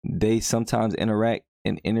they sometimes interact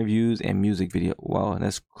in interviews and music video. Wow,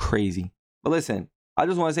 that's crazy. But listen, I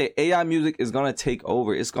just want to say AI music is going to take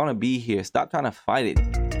over. It's going to be here. Stop trying to fight it.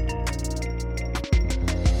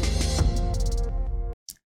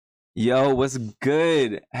 Yo, what's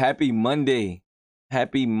good? Happy Monday.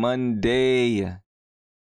 Happy Monday.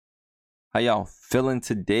 How y'all feeling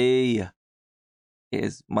today?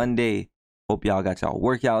 It's Monday. Hope y'all got y'all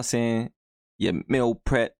workouts in, your meal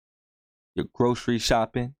prep, your grocery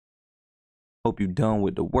shopping. Hope you done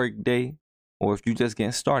with the work day. Or if you just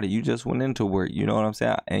getting started, you just went into work, you know what I'm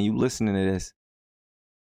saying? And you listening to this.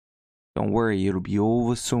 Don't worry, it'll be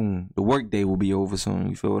over soon. The work day will be over soon.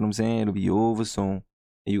 You feel what I'm saying? It'll be over soon.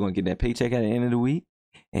 And you're going to get that paycheck at the end of the week.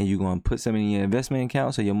 And you're going to put some in your investment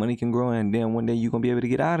account so your money can grow. And then one day you're going to be able to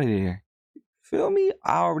get out of there. Feel me?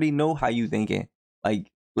 I already know how you thinking.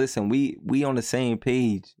 Like, listen, we on the same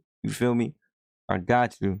page. You feel me? I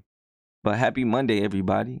got you. But happy Monday,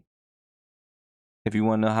 everybody. If you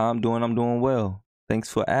want to know how I'm doing well. Thanks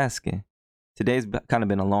for asking. Today's kind of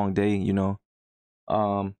been a long day, you know.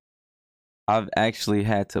 I've actually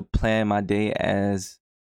had to plan my day as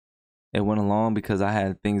it went along because I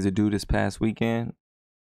had things to do this past weekend.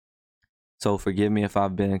 So forgive me if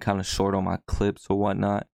I've been kind of short on my clips or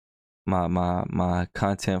whatnot. My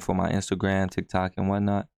content for my Instagram, TikTok, and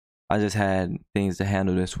whatnot. I just had things to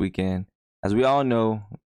handle this weekend. As we all know,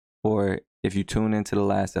 or if you tune into the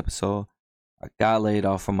last episode, I got laid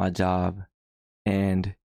off from my job.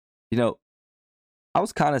 And, you know, I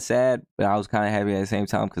was kind of sad, but I was kind of happy at the same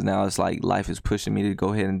time because now it's like life is pushing me to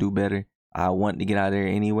go ahead and do better. I want to get out of there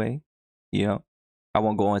anyway. You know, I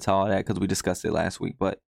won't go into all that because we discussed it last week.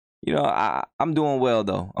 But, you know, I'm doing well,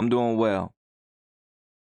 though. I'm doing well.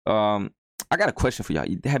 I got a question for y'all.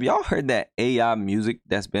 Have y'all heard that AI music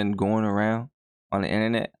that's been going around on the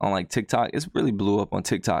internet, on like TikTok? It's really blew up on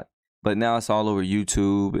TikTok. But now it's all over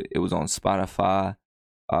YouTube. It was on Spotify.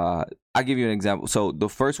 I'll give you an example. So the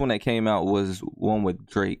first one that came out was one with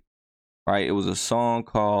Drake, right? It was a song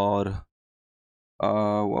called,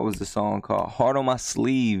 what was the song called? Heart on My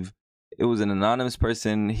Sleeve. It was an anonymous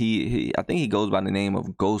person. I think he goes by the name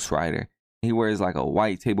of Ghostwriter. He wears like a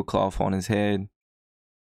white tablecloth on his head.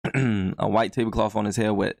 A white tablecloth on his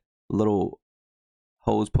head with little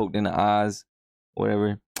holes poked in the eyes,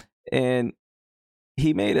 whatever. And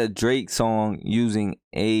he made a Drake song using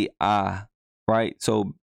AI, right?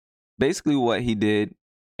 So basically what he did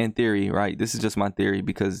in theory, right? This is just my theory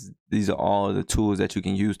because these are all the tools that you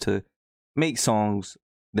can use to make songs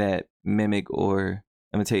that mimic or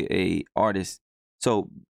imitate a artist. So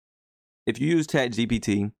if you use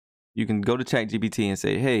ChatGPT, you can go to ChatGPT and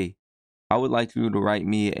say, hey, I would like you to write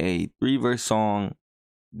me a 3-verse song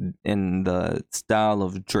in the style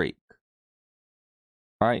of Drake.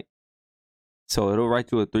 All right. So it'll write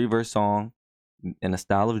you a 3-verse song in the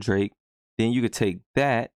style of Drake. Then you could take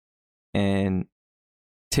that and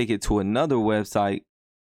take it to another website.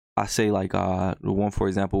 I say like the one, for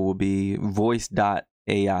example, will be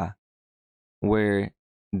voice.ai, where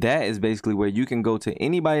that is basically where you can go to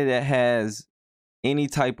anybody that has any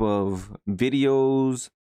type of videos,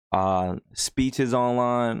 speeches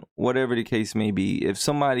online, whatever the case may be. If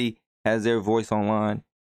somebody has their voice online,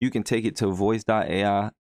 you can take it to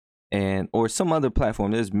voice.ai and or some other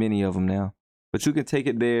platform. There's many of them now, but you can take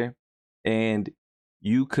it there and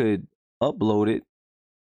you could upload it.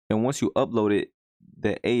 And once you upload it,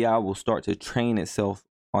 the AI will start to train itself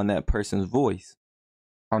on that person's voice.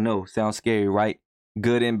 I know, sounds scary, right?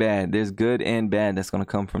 Good and bad. There's good and bad that's going to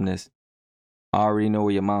come from this. I already know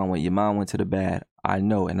where your mind went. Your mind went to the bad. I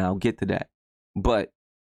know, and I'll get to that. But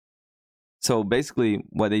so basically,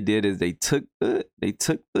 what they did is they took the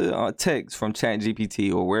text from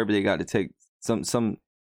ChatGPT or wherever they got the text, some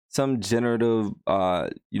generative,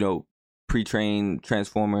 pre-trained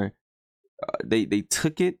transformer. They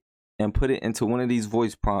took it and put it into one of these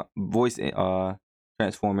voice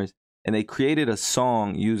transformers, and they created a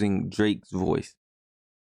song using Drake's voice.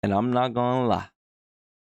 And I'm not gonna lie,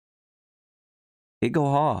 it go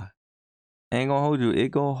hard. I ain't gonna hold you. It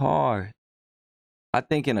go hard. I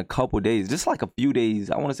think in a couple days, just like a few days,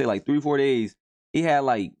 I want to say like 3-4 days, he had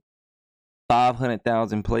like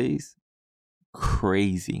 500,000 plays.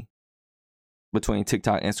 Crazy. Between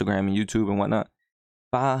TikTok, Instagram, and YouTube and whatnot.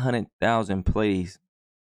 500,000 plays.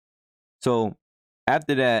 So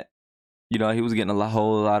after that, you know, he was getting a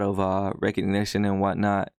whole lot of recognition and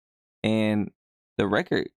whatnot. And the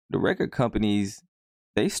record companies,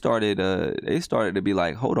 they started to be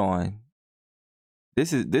like, hold on.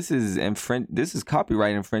 This is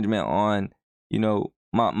copyright infringement on, you know,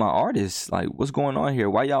 my artists. Like, what's going on here?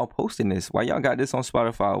 Why y'all posting this? Why y'all got this on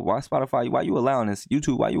Spotify? Why you allowing this?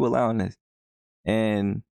 YouTube, why you allowing this?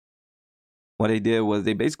 And what they did was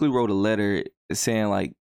they basically wrote a letter saying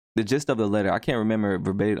like the gist of the letter. I can't remember it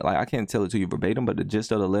verbatim. Like I can't tell it to you verbatim, but the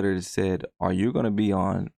gist of the letter said, "Are you gonna be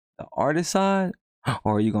on the artist side,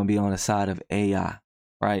 or are you gonna be on the side of AI?"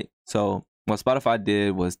 Right. So what Spotify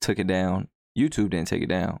did was took it down. YouTube didn't take it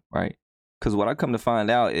down, right? Because what I come to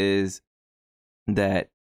find out is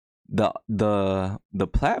that the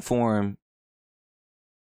platform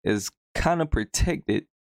is kind of protected.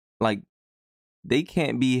 Like they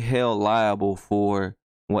can't be held liable for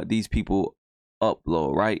what these people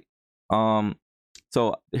upload, right?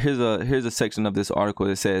 So here's a section of this article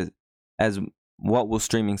that says, as what will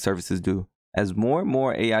streaming services do? As more and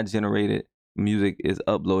more AI generated music is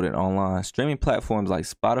uploaded online, streaming platforms like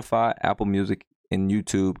Spotify, Apple Music, and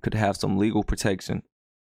YouTube could have some legal protection.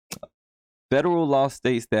 Federal law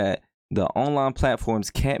states that the online platforms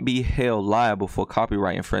can't be held liable for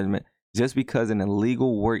copyright infringement just because an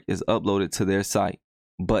illegal work is uploaded to their site,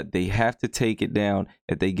 but they have to take it down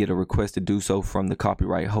if they get a request to do so from the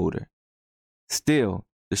copyright holder. Still,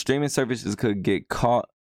 the streaming services could get caught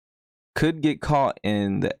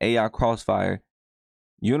in the AI crossfire.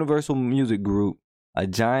 Universal Music Group, a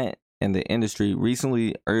giant in the industry,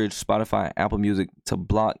 recently urged Spotify and Apple Music to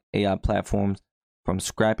block AI platforms from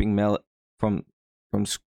scraping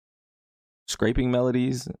scraping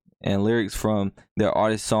melodies and lyrics from their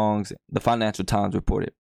artist songs, the Financial Times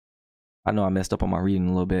reported. I know I messed up on my reading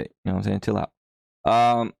a little bit. You know what I'm saying? Chill out.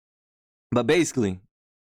 But basically,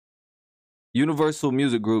 Universal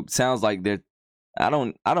Music Group sounds like they're. I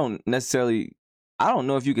don't know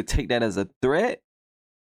if you could take that as a threat,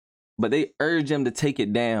 but they urge them to take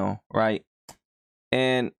it down, right?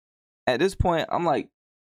 And at this point, I'm like,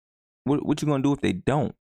 what you gonna do if they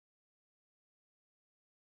don't?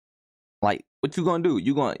 Like, what you gonna do?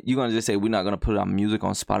 You gonna just say we're not gonna put our music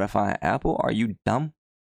on Spotify and Apple? Are you dumb?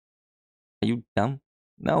 Are you dumb?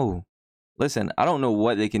 No. Listen, I don't know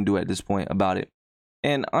what they can do at this point about it.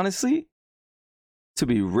 And honestly, to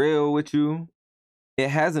be real with you, it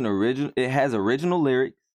has original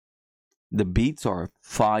lyrics. The beats are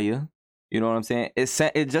fire. You know what I'm saying?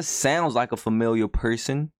 It just sounds like a familiar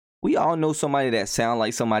person. We all know somebody that sounds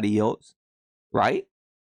like somebody else, right?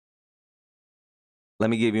 Let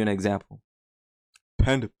me give you an example.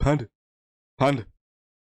 Panda.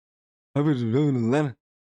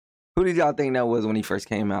 Who did y'all think that was when he first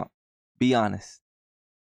came out? Be honest.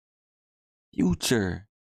 Future.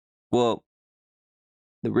 Well,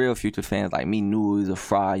 the real Future fans like me knew he was a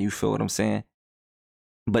fraud. You feel what I'm saying?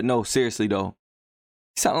 But no, seriously though.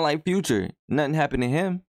 He sounded like Future. Nothing happened to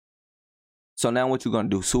him. So now what you gonna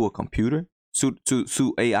do? Sue a computer?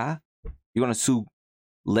 Sue AI? You're gonna sue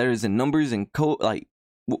letters and numbers and code? Like,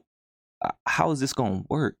 how is this gonna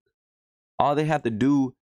work? All they have to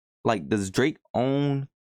do, like, does Drake own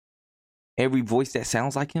every voice that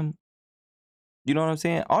sounds like him? You know what I'm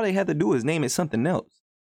saying? All they have to do is name it something else.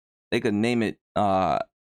 They could name it, I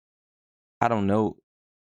don't know,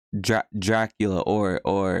 Dracula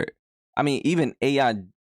or I mean, even AI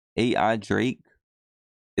Drake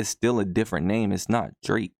is still a different name. It's not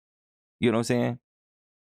Drake. You know what I'm saying?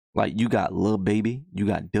 Like, you got Lil Baby, you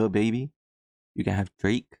got Duh Baby, you can have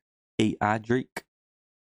Drake, AI Drake.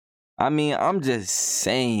 I mean, I'm just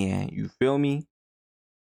saying, you feel me?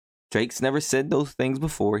 Drake's never said those things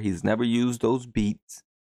before. He's never used those beats.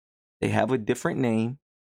 They have a different name.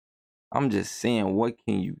 I'm just saying, what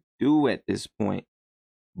can you do at this point?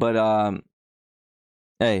 But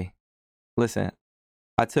hey, listen,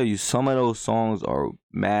 I tell you, some of those songs are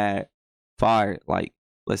mad fire. Like,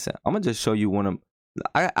 listen, I'm gonna just show you one of them.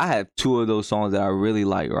 I have two of those songs that I really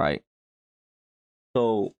like, right?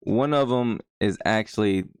 So one of them is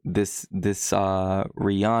actually this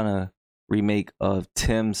Rihanna remake of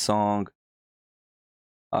Tim's song.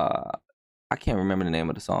 I can't remember the name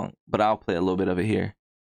of the song, but I'll play a little bit of it here,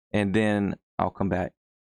 and then I'll come back.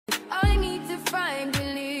 I need to find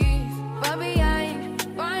relief, but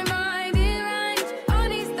behind my mind it runs. All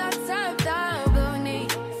these thoughts I've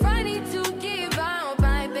double-need. Funny to give out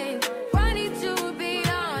my pain. Funny to be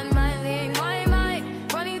on my lane. My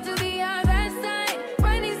mind, funny to the other side.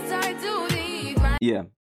 When it's time to leave my... Yeah,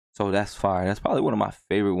 so that's fire. That's probably one of my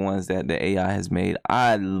favorite ones that the AI has made.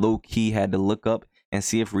 I low-key had to look up and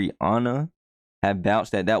see if Rihanna had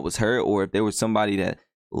vouched that that was her, or if there was somebody that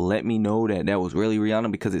let me know that that was really Rihanna,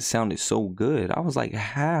 because it sounded so good. I was like,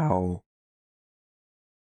 how?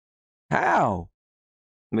 But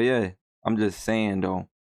yeah, I'm just saying though,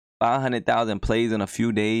 500,000 plays in a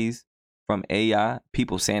few days from AI.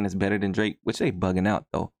 People saying it's better than Drake, which they bugging out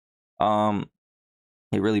though.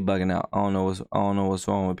 They really bugging out. I don't know what's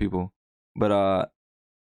wrong with people. But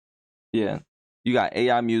yeah, you got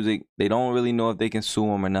AI music. They don't really know if they can sue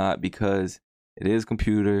them or not, because It is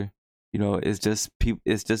computer. You know, it's just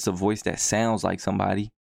it's just a voice that sounds like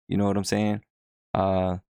somebody. You know what I'm saying?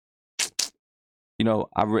 You know,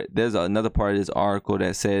 there's another part of this article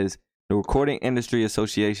that says the Recording Industry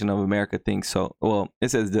Association of America thinks so. Well, it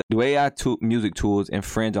says, do AI music tools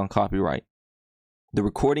infringe on copyright? The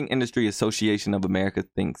Recording Industry Association of America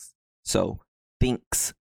thinks so.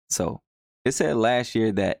 It said last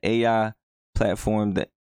year that AI platforms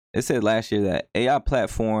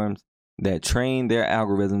that train their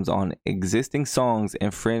algorithms on existing songs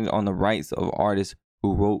infringe on the rights of artists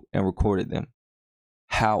who wrote and recorded them.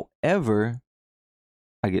 However,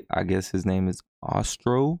 I guess his name is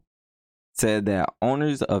Ostro, said that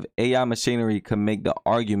owners of AI machinery could make the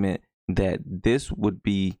argument that this would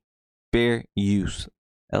be fair use.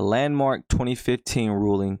 A landmark 2015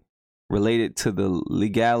 ruling related to the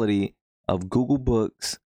legality of Google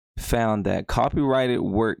Books found that copyrighted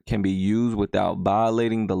work can be used without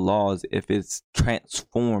violating the laws if it's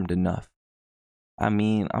transformed enough. I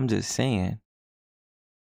mean, I'm just saying,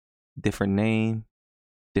 different name,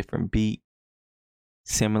 different beat,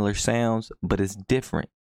 similar sounds, but it's different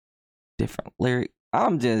lyric.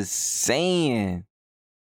 I'm just saying.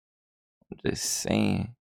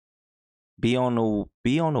 Be on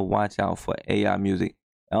the watch out for AI music.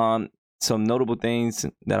 Some notable things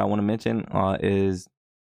that I want to mention is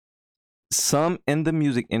some in the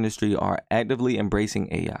music industry are actively embracing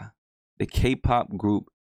AI. The K-pop group,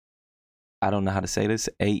 I don't know how to say this,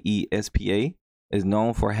 AESPA, is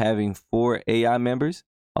known for having 4 AI members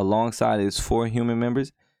alongside its 4 human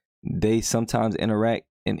members. They sometimes interact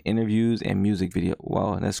in interviews and music videos.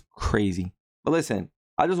 Wow, that's crazy. But listen,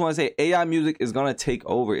 I just want to say AI music is going to take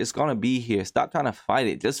over. It's going to be here. Stop trying to fight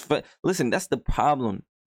it. Listen, that's the problem.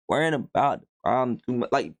 Worrying about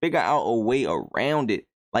like figure out a way around it.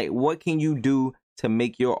 Like, what can you do to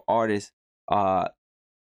make your artist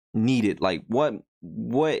needed? Like, what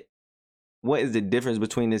is the difference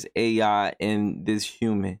between this AI and this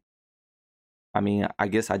human? I mean, I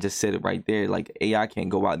guess I just said it right there. Like, AI can't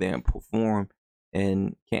go out there and perform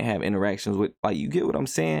and can't have interactions with, like, you get what I'm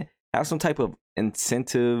saying? Have some type of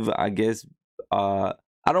incentive, I guess. I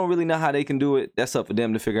don't really know how they can do it. That's up for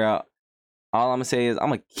them to figure out. All I'm gonna say is I'm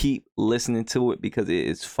gonna keep listening to it because it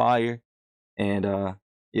is fire. And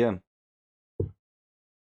yeah.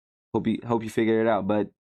 Hope you figure it out. But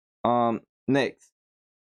next,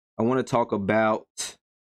 I want to talk about,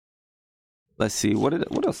 let's see, what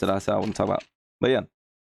else did I say I want to talk about? But yeah,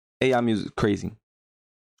 AI music is crazy.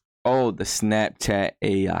 Oh, the Snapchat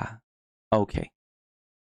AI. Okay.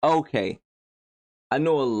 I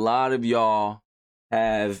know a lot of y'all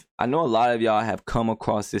have come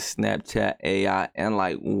across this Snapchat AI and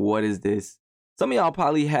like, what is this? Some of y'all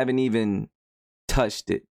probably haven't even touched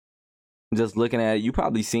it. Just looking at it, you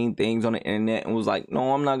probably seen things on the internet and was like,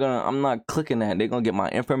 no, I'm not clicking that. They're gonna get my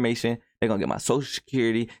information, they're gonna get my social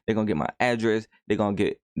security, they're gonna get my address, they're gonna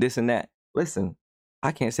get this and that. Listen,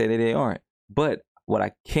 I can't say that they aren't, but what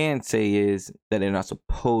I can say is that they're not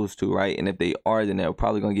supposed to, right? And if they are, then they're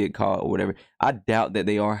probably gonna get caught or whatever. I doubt that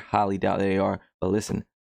they are, highly doubt that they are, but listen,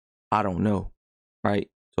 I don't know, right?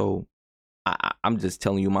 So I'm just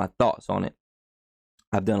telling you my thoughts on it.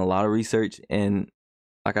 I've done a lot of research, and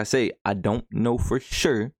like I say, I don't know for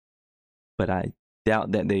sure, but I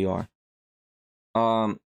doubt that they are.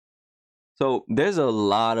 So there's a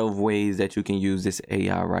lot of ways that you can use this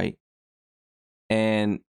AI, right?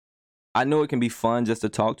 And I know it can be fun just to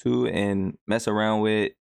talk to and mess around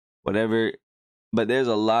with, whatever, but there's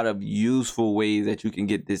a lot of useful ways that you can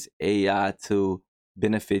get this AI to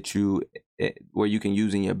benefit you, where you can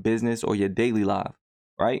use in your business or your daily life,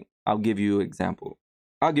 right? I'll give you an example.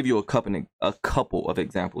 I'll give you a couple of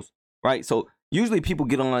examples, right? So usually people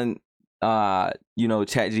get on,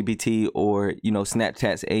 ChatGPT or,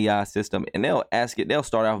 Snapchat's AI system, and they'll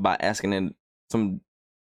start off by asking them some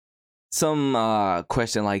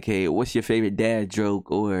question like, hey, what's your favorite dad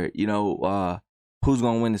joke? Or, who's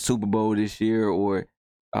going to win the Super Bowl this year? Or,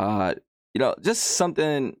 just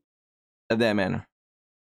something of that manner.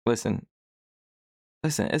 Listen,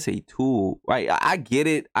 it's a tool, right? I get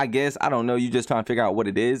it, I guess. I don't know. You just trying to figure out what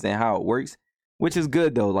it is and how it works, which is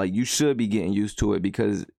good though. Like, you should be getting used to it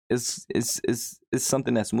because it's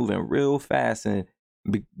something that's moving real fast and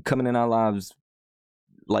coming in our lives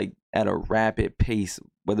like at a rapid pace,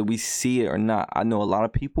 whether we see it or not. I know a lot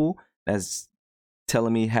of people that's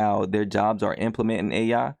telling me how their jobs are implementing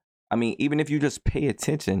AI. I mean, even if you just pay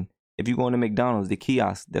attention, if you go into McDonald's, the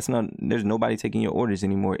kiosk, there's nobody taking your orders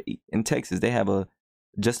anymore. In Texas, they have a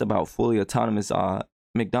just about fully autonomous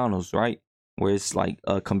McDonald's, right? Where it's like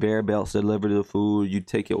conveyor belts deliver the food. You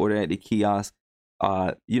take your order at the kiosk.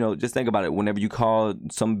 Just think about it. Whenever you call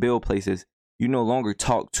some bill places, you no longer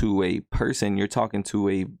talk to a person. You're talking to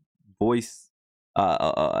a voice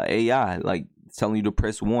AI, like telling you to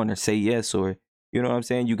press 1 or say yes, or you know what I'm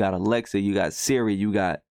saying? You got Alexa, you got Siri, you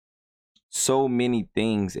got so many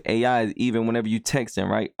things. AI is even whenever you text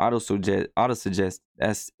them, right? Auto suggest,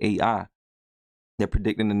 that's AI. They're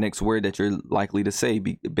predicting the next word that you're likely to say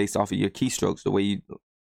based off of your keystrokes. The way you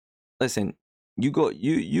listen,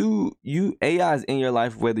 you AI is in your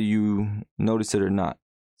life whether you notice it or not.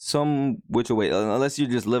 Some which way, unless you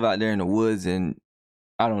just live out there in the woods and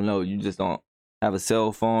I don't know, you just don't have a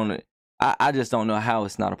cell phone. I just don't know how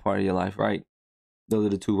it's not a part of your life, right? Those are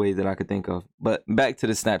the 2 ways that I could think of. But back to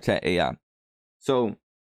the Snapchat AI. So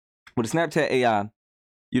with the Snapchat AI,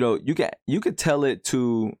 you could tell it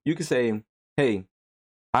to, you could say, hey,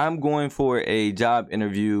 I'm going for a job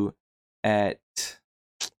interview at,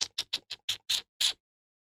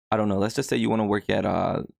 I don't know, let's just say you want to work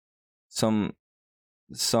at some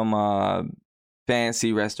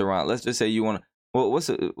fancy restaurant. Let's just say you want to, well,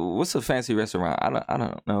 what's a fancy restaurant? I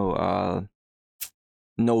don't know.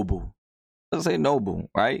 Noble. Let's say Noble,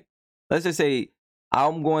 right? Let's just say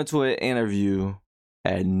I'm going to an interview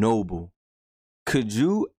at Noble. Could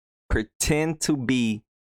you pretend to be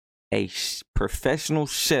a professional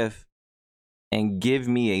chef and give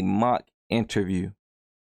me a mock interview?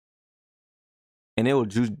 And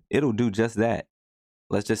it'll do just that.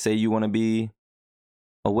 Let's just say you want to be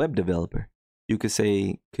a web developer. You could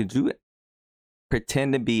say, could you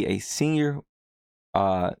pretend to be a senior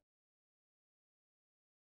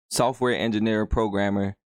software engineer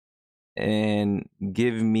programmer and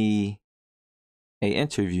give me a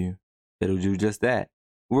interview? It'll do just that.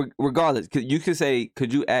 Regardless, you could say,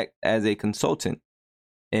 could you act as a consultant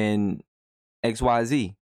in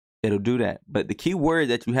XYZ? It'll do that. But the key word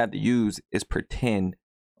that you have to use is pretend,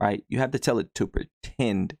 right? You have to tell it to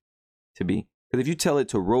pretend to be. Because if you tell it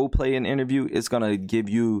to role play an interview, it's going to give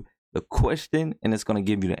you the question and it's going to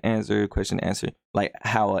give you the answer, question, answer, like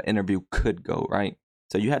how an interview could go, right?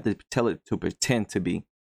 So you have to tell it to pretend to be.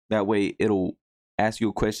 That way it'll ask you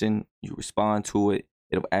a question, you respond to it.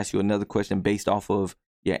 It'll ask you another question based off of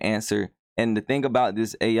your answer. And the thing about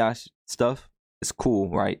this AI stuff is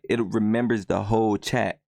cool, right? It remembers the whole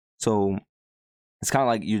chat. So it's kind of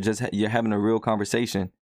like you're having a real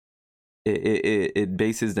conversation. It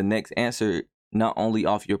bases the next answer not only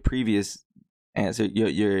off your previous answer,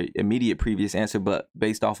 your immediate previous answer, but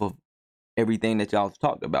based off of everything that y'all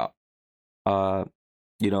talked about. So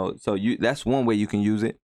that's one way you can use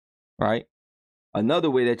it, right?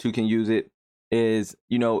 Another way that you can use it is,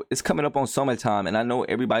 it's coming up on summertime, and I know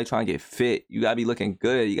everybody trying to get fit. You gotta be looking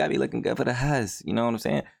good. You gotta be looking good for the house. You know what I'm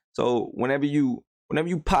saying? So whenever you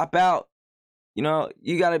pop out, you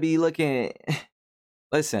gotta be looking.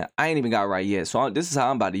 Listen, I ain't even got right yet, so this is how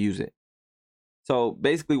I'm about to use it. So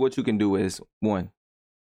basically, what you can do is, 1,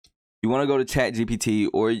 you want to go to Chat GPT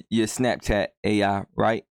or your Snapchat AI,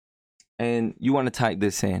 right? And you want to type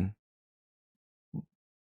this in. You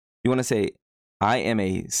want to say, I am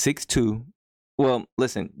a 6'2". Well,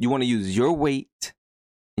 listen, you want to use your weight,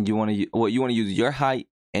 and you want to use your height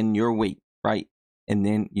and your weight, right? And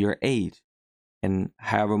then your age, and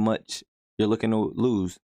however much you're looking to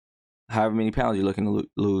lose, however many pounds you're looking to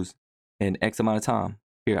lose in X amount of time.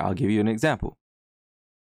 Here, I'll give you an example.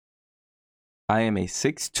 I am a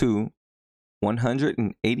 6'2",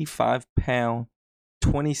 185-pound,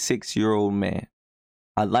 26-year-old man.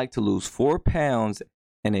 I'd like to lose 4 pounds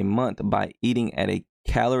in a month by eating at a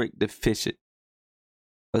caloric deficit.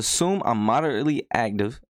 Assume I'm moderately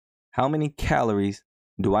active. How many calories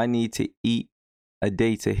do I need to eat a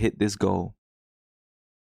day to hit this goal?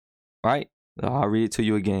 Right? I'll read it to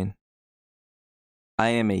you again.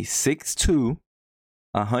 I am a 6'2",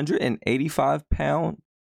 185-pound,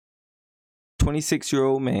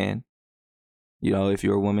 26-year-old man. If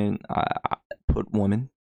you're a woman, I put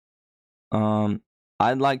woman. I'd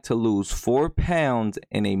like to lose 4 pounds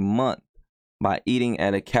in a month by eating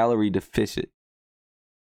at a calorie deficit.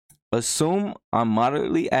 Assume I'm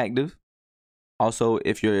moderately active. Also,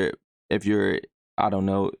 if you're I don't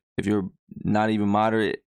know, if you're not even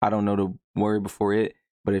moderate, I don't know the word before it,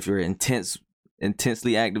 but if you're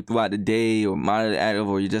intensely active throughout the day, or moderately active,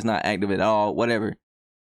 or you're just not active at all, whatever,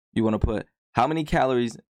 you want to put, how many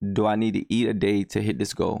calories do I need to eat a day to hit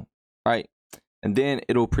this goal, right? And then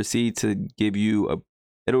it'll proceed to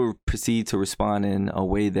respond in a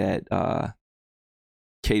way that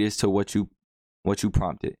caters to what you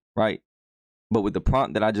prompted, right? But with the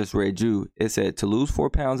prompt that I just read you, it said to lose 4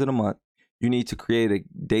 pounds in a month, you need to create a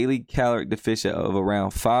daily caloric deficit of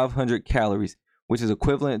around 500 calories, which is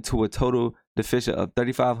equivalent to a total deficit of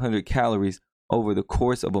 3,500 calories over the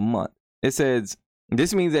course of a month. It says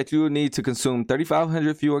This means that you will need to consume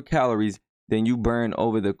 3,500 fewer calories than you burn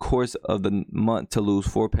over the course of the month to lose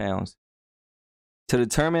 4 pounds. To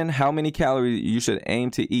determine how many calories you should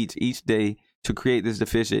aim to eat each day to create this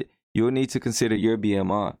deficit, you will need to consider your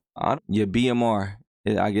BMR. Your BMR,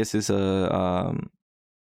 I guess it's a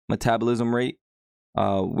metabolism rate,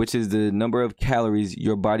 which is the number of calories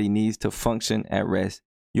your body needs to function at rest.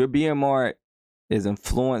 Your BMR is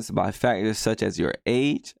influenced by factors such as your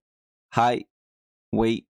age, height,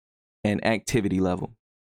 weight, and activity level.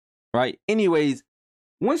 Right? Anyways,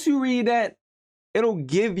 once you read that, it'll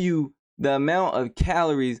give you the amount of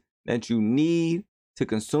calories that you need to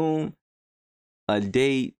consume a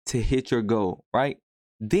day to hit your goal, right?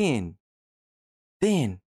 Then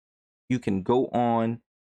you can go on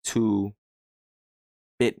to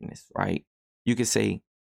fitness, right? You can say,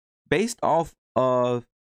 based off of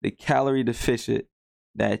the calorie deficit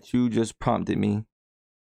that you just prompted me,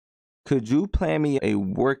 could you plan me a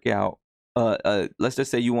workout? Let's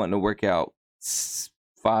just say you want to work out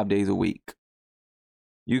 5 days a week.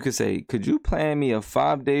 You could say, could you plan me a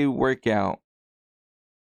 5-day workout?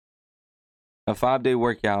 A 5-day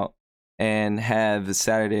workout and have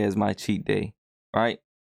Saturday as my cheat day, right?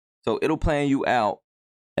 So it'll plan you out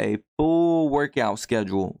a full workout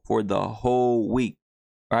schedule for the whole week,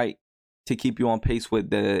 right? To keep you on pace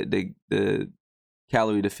with the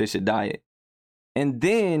calorie deficient diet. And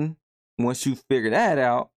then once you figure that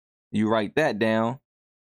out, you write that down,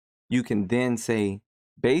 you can then say,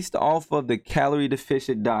 based off of the calorie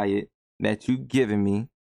deficient diet that you've given me,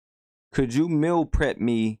 could you meal prep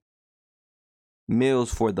me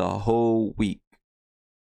meals for the whole week?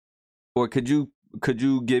 Or could you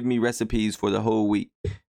give me recipes for the whole week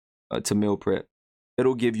to meal prep?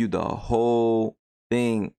 It'll give you the whole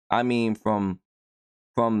thing. I mean, from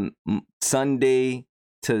Sunday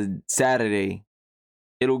to Saturday,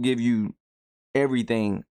 it'll give you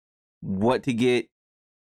everything, what to get,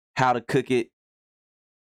 how to cook it,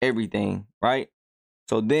 everything, right?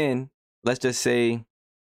 So then let's just say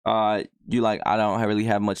you like, I don't really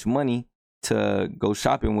have much money to go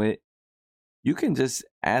shopping with. You can just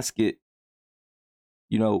ask it,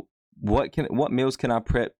 you know, what meals can I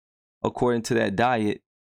prep according to that diet,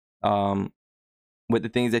 with the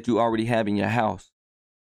things that you already have in your house,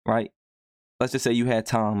 right? Let's just say you had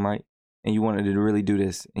time, right? And you wanted to really do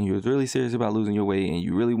this, and you was really serious about losing your weight, and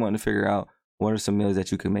you really wanted to figure out what are some meals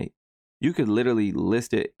that you could make. You could literally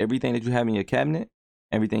list it, everything that you have in your cabinet,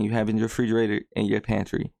 everything you have in your refrigerator and your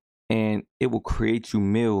pantry, and it will create you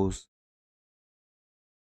meals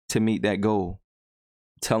to meet that goal.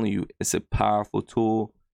 I'm telling you, it's a powerful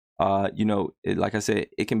tool. Like I said,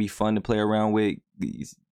 it can be fun to play around with.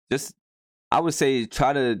 Just, I would say,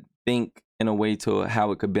 try to think in a way to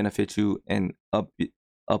how it could benefit you and up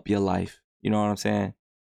your life. You know what I'm saying?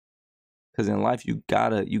 Because in life, you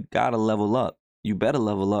gotta level up. You better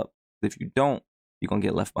level up. If you don't, you're gonna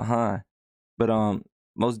get left behind. But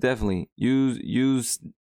most definitely use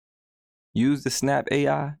the Snap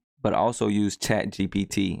AI, but also use Chat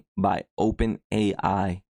GPT by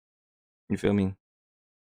OpenAI. You feel me?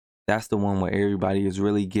 That's the one where everybody is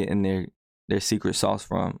really getting their secret sauce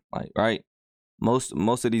from. Like, right? Most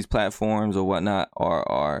of these platforms or whatnot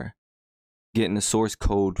are getting the source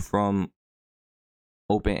code from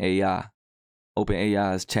OpenAI.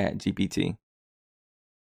 OpenAI's Chat GPT.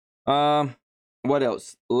 What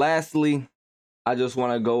else? Lastly, I just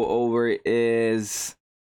want to go over is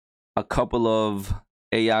a couple of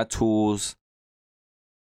AI tools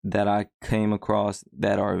that I came across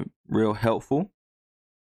that are real helpful.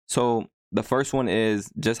 So the first one is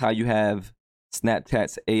just how you have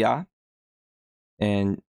Snapchat's AI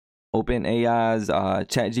and OpenAI's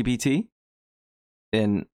ChatGPT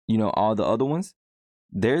and, all the other ones.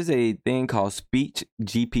 There's a thing called Speech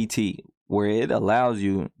GPT where it allows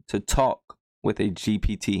you to talk with a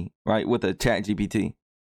GPT, right? With a ChatGPT.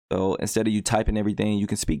 So instead of you typing everything, you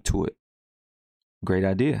can speak to it. Great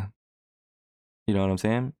idea. You know what I'm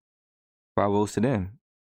saying? Bravos to them.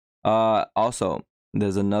 Also,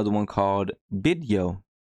 there's another one called Video,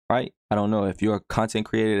 right? I don't know if you're a content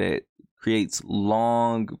creator that creates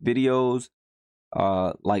long videos,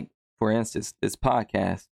 like for instance, this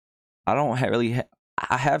podcast. I don't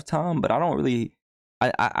I have time, but I don't really.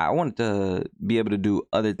 I wanted to be able to do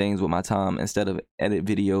other things with my time instead of edit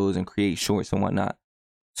videos and create shorts and whatnot.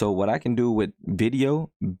 So what I can do with Video,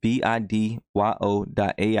 BIDYO.ai,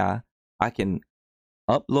 I can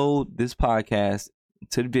upload this podcast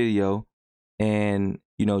to the video and,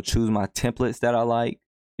 choose my templates that I like,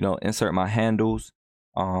 insert my handles.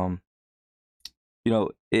 And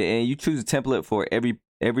you choose a template for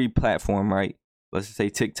every platform, right? Let's just say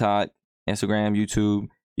TikTok, Instagram, YouTube.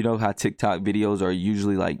 You know how TikTok videos are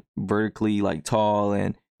usually like vertically like tall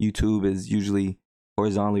and YouTube is usually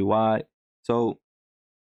horizontally wide. So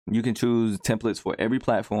you can choose templates for every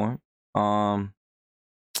platform. I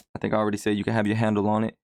think I already said you can have your handle on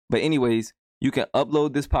it. But anyways, you can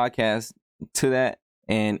upload this podcast to that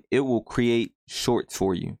and it will create shorts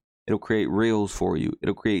for you. It'll create reels for you.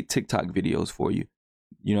 It'll create TikTok videos for you,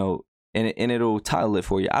 you know, and it'll title it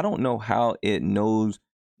for you. I don't know how it knows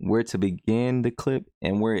where to begin the clip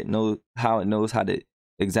and where it knows how to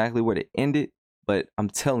exactly where to end it. But I'm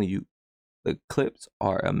telling you, the clips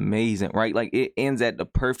are amazing, right? Like it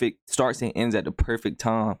starts and ends at the perfect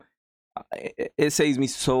time. It saves me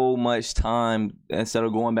so much time instead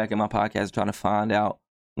of going back in my podcast trying to find out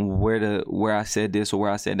where I said this or where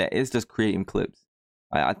I said that. It's just creating clips.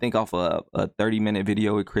 I think off a 30-minute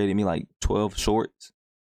video, it created me like 12 shorts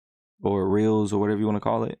or reels or whatever you want to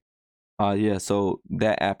call it. Yeah, so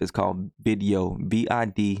that app is called Video,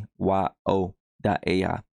 VIDYO.ai.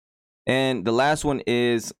 And the last one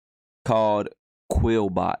is called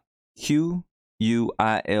Quillbot, QUILLBOT,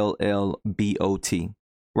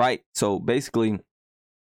 right? So basically,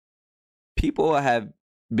 people have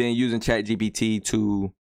been using ChatGPT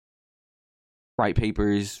to write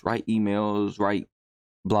papers, write emails, write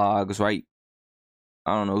blogs, write,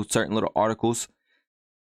 I don't know, certain little articles.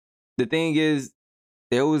 The thing is,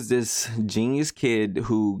 there was this genius kid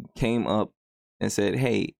who came up and said,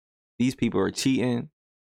 hey, these people are cheating.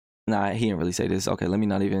 Nah, he didn't really say this. Okay, let me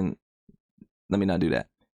not do that.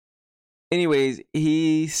 Anyways,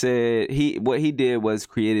 he said what he did was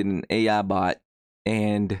created an AI bot,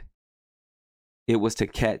 and it was to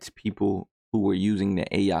catch people who were using the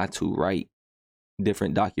AI to write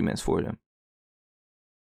different documents for them.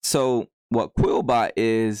 So what Quillbot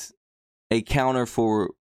is a counter for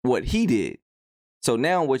what he did. So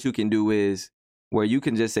now what you can do is where you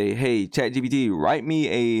can just say, hey, ChatGPT,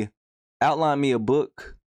 outline me a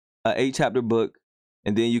book, a 8-chapter book.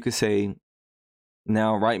 And then you could say,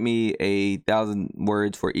 now write me 1,000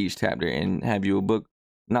 words for each chapter and have you a book.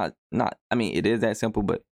 I mean, it is that simple,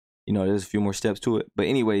 but you know, there's a few more steps to it. But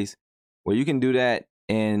anyways, where you can do that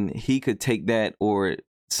and he could take that or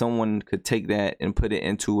someone could take that and put it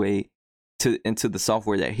into the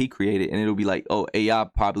software that he created. And it'll be like, oh, AI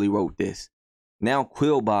probably wrote this. Now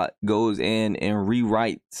Quillbot goes in and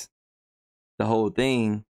rewrites the whole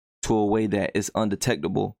thing to a way that is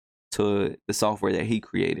undetectable to the software that he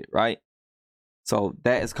created, right? So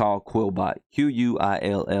that is called Quillbot,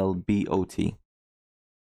 QUILLBOT.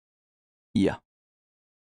 Yeah.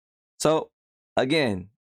 So again,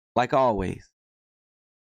 like always,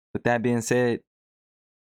 with that being said,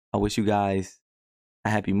 I wish you guys a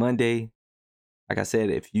happy Monday. Like I said,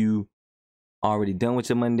 if you already done with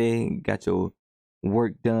your Monday, got your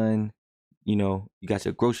work done, you know, you got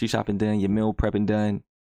your grocery shopping done, your meal prepping done,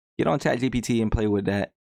 get on ChatGPT and play with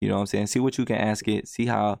that. You know what I'm saying? See what you can ask it.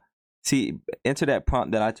 Enter that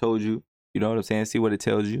prompt that I told you. You know what I'm saying? See what it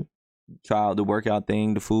tells you. Try out the workout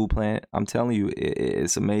thing, the food plan. I'm telling you,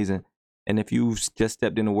 it's amazing. And if you just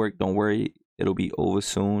stepped into work, don't worry. It'll be over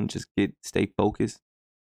soon. Just stay focused.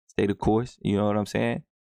 Stay the course. You know what I'm saying?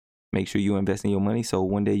 Make sure you invest in your money so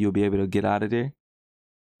one day you'll be able to get out of there.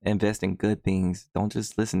 Invest in good things. Don't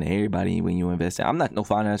just listen to everybody when you invest in. I'm not no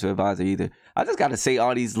financial advisor either. I just got to say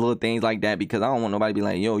all these little things like that because I don't want nobody to be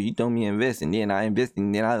like, yo, you told me invest and then I invest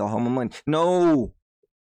and then I got all my money. No.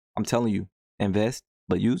 I'm telling you, invest,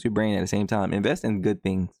 but use your brain at the same time. Invest in good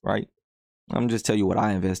things, right? I'm just tell you what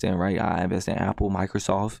I invest in, right? I invest in Apple,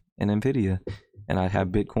 Microsoft, and Nvidia. And I have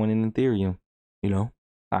Bitcoin and Ethereum, you know?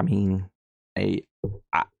 I mean, hey,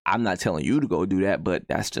 I'm not telling you to go do that, but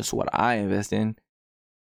that's just what I invest in.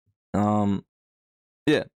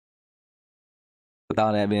 Yeah. With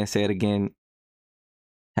all that being said, again,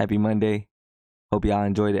 happy Monday. Hope y'all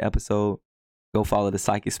enjoyed the episode. Go follow the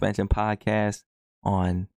Psych Expansion Podcast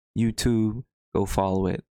on YouTube. Go follow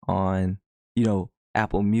it on, you know,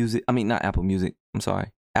 Apple Music. I mean, not Apple Music. I'm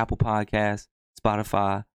sorry. Apple Podcasts,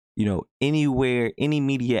 Spotify, you know, anywhere, any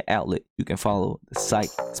media outlet, you can follow the Psych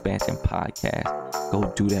Expansion Podcast.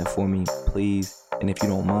 Go do that for me, please. And if you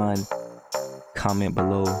don't mind, comment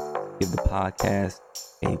below. Give the podcast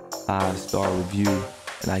a 5-star review.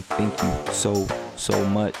 And I thank you so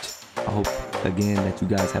much. I hope, again, that you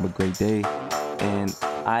guys have a great day. And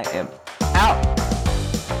I am out.